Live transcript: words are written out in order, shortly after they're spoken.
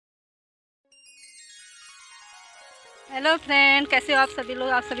Hello friend, कैसे हो आप सभी लोग।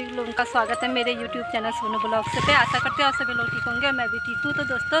 आप सभी लोगों का स्वागत है मेरे यूट्यूब चैनल सोनू ब्लॉग्स पे। आशा करते हो आप सभी लोग ठीक होंगे और मैं भी ठीक हूँ। तो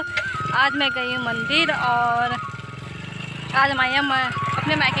दोस्तों, आज मैं गई हूँ मंदिर और आज मैं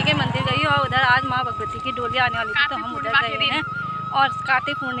अपने मायके के मंदिर गई और उधर आज माँ भगवती की डोली आने वाली थी, तो हम उधर गए हैं। और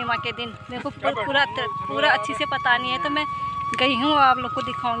कार्तिक पूर्णिमा के दिन मेरे को पूरा अच्छी से पता नहीं है, तो मैं गई हूँ और आप लोग को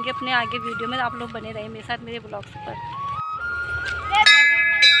दिखाऊँगी अपने आगे वीडियो में। आप लोग बने रहे मेरे साथ मेरे ब्लॉग्स पर।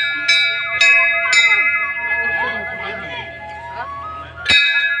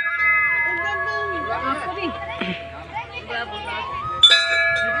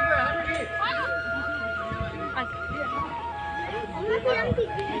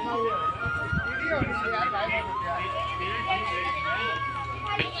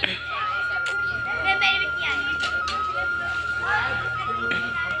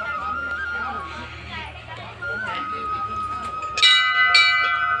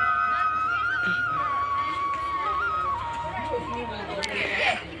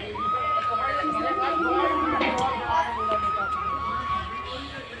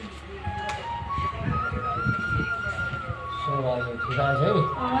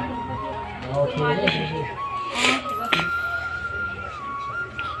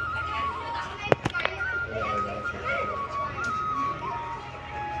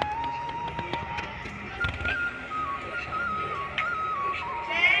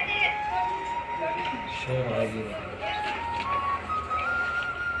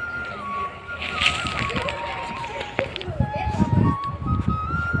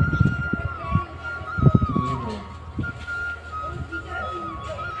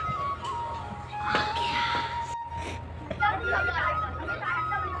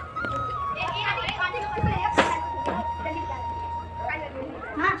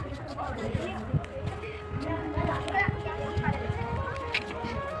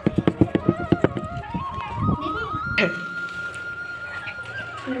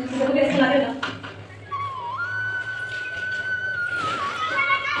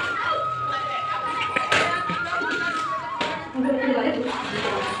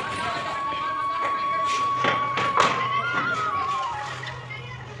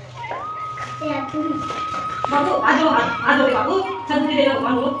 बाबू आ जाओ बाबू, जल्दी ले लो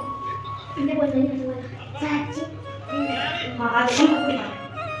बाबू। मैं बोल रही हूँ चाची। हाँ आ जाओ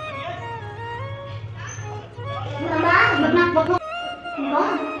मामा बना बना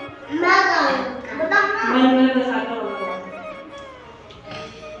बता मैं बस आता हूँ।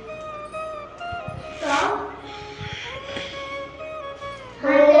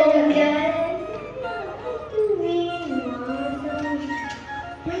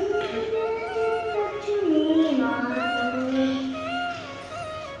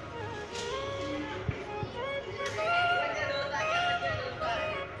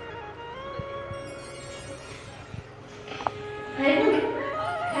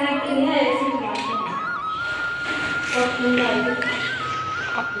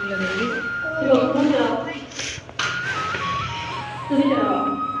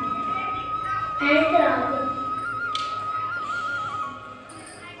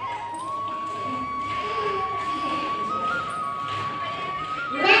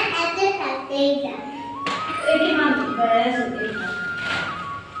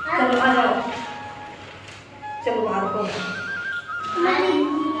 चलो आ जाओ, चलो बाहर को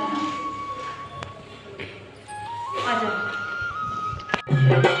आ जाओ।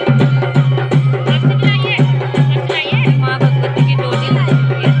 माँ भगवती की डोली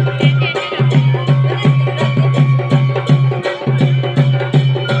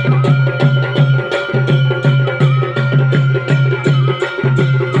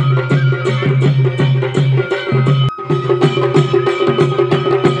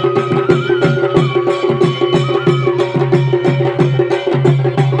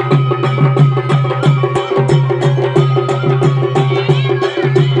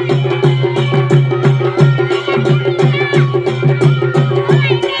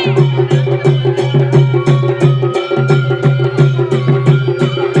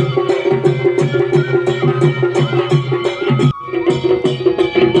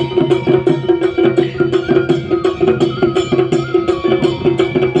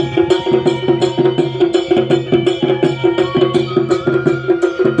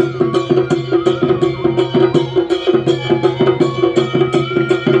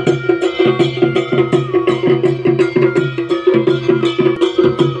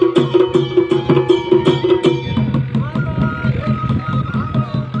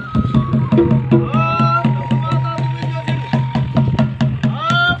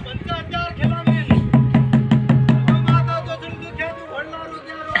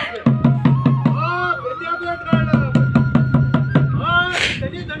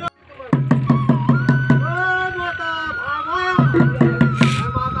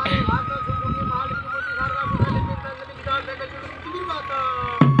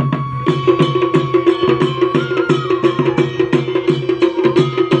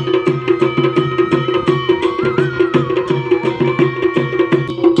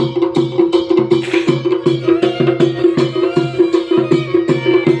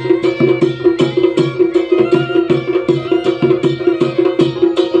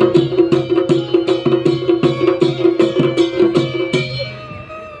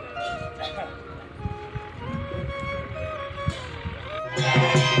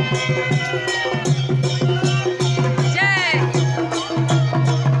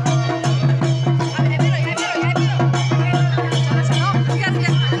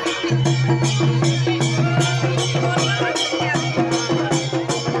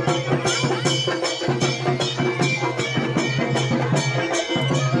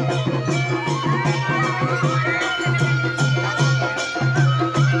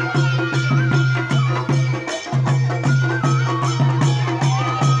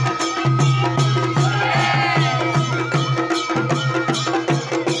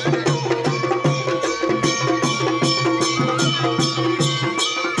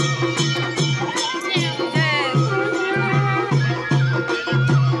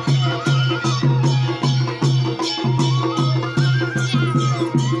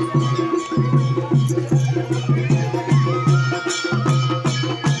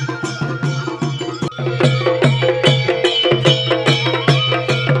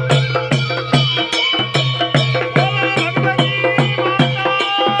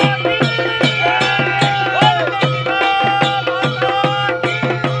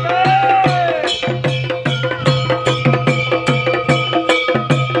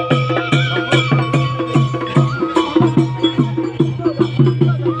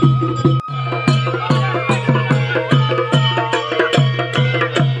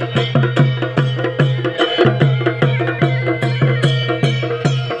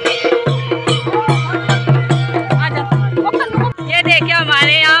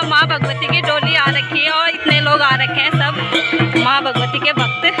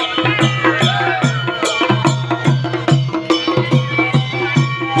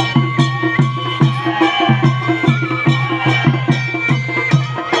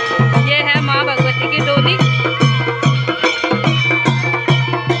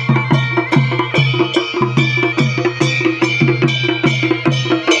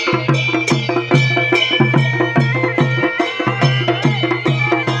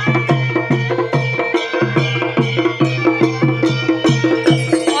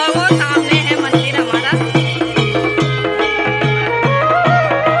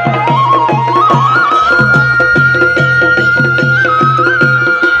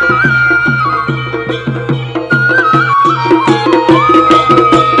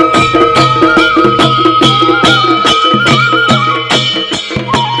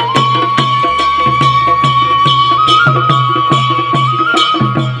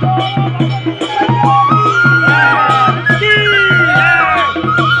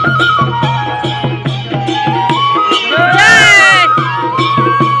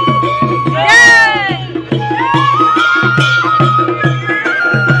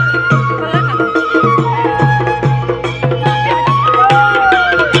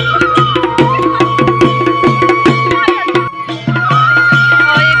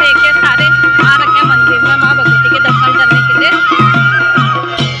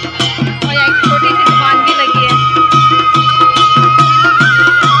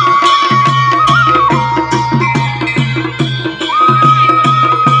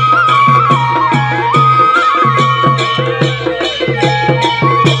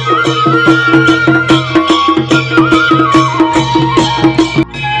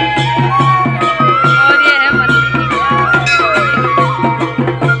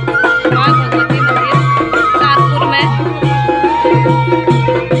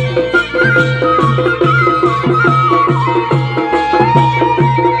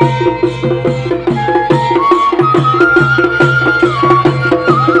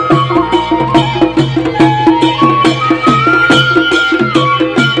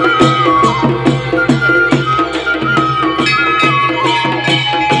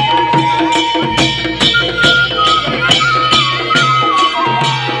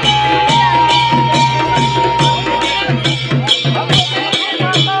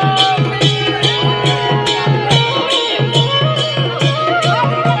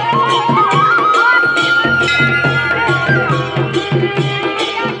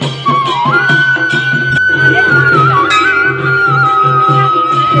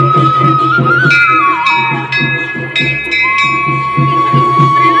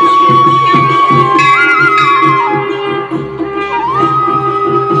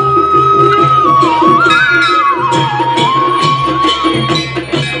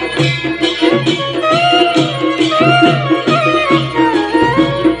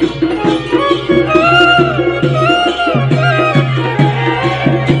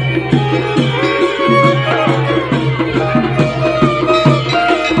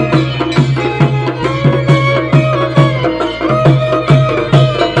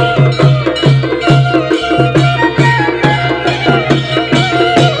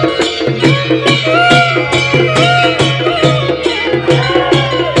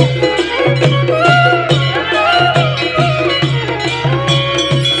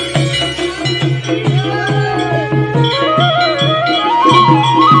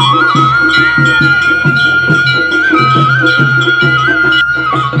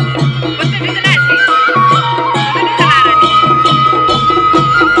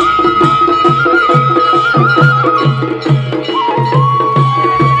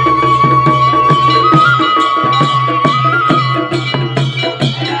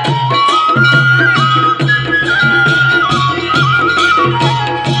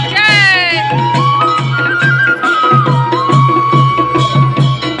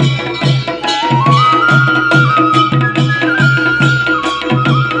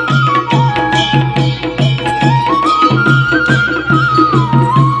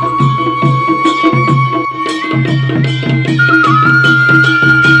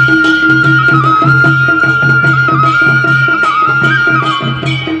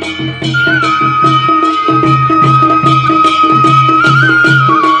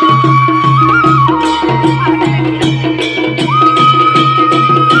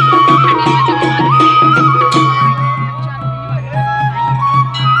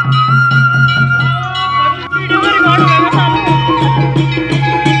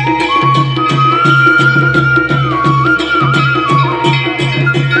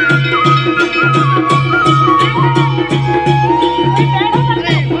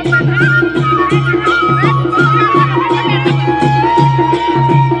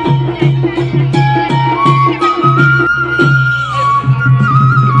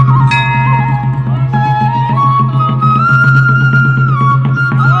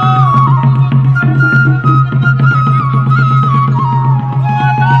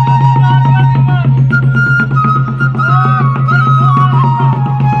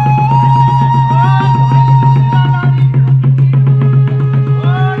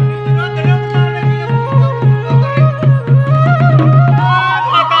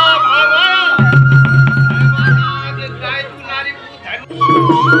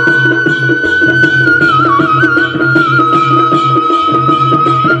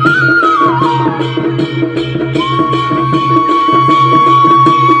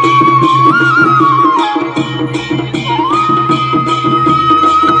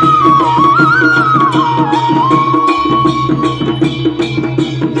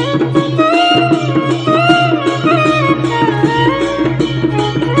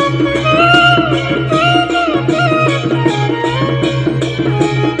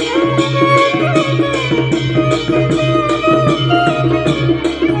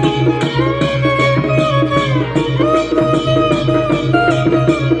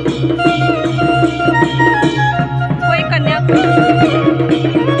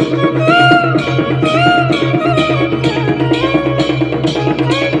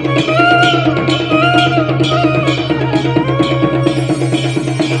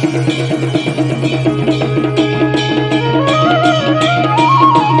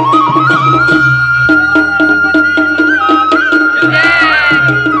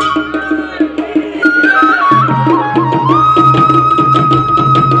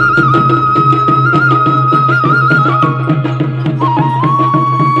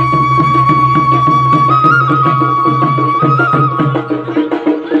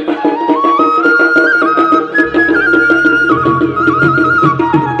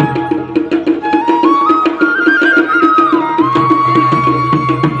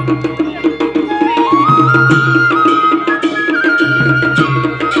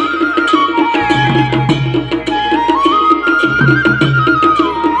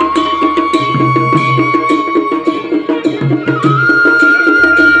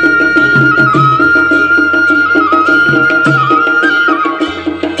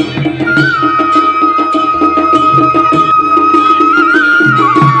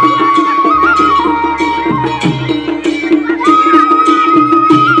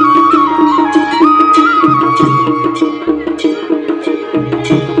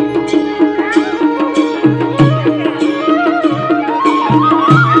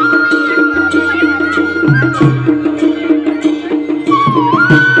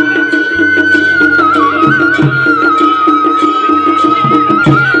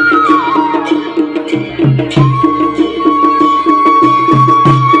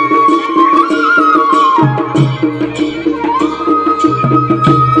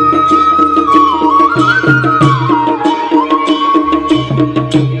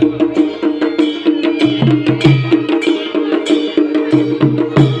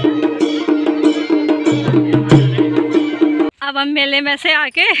अब हम मेले में से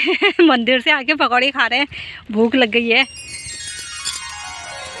आके मंदिर से आके पकौड़ी खा रहे हैं, भूख लग गई है।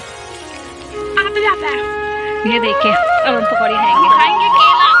 ये देखिए अब हम पकौड़ी खाएंगे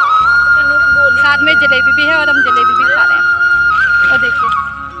केला, साथ में जलेबी भी है और हम जलेबी भी खा रहे हैं। और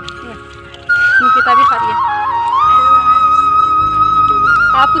देखिए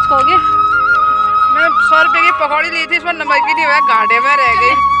आप कुछ कहोगे? मैं 100 रुपए की पकौड़ी ली थी, इसमें नमक ही नहीं हुआ, घाटे में रह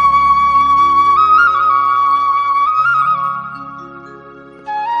गई।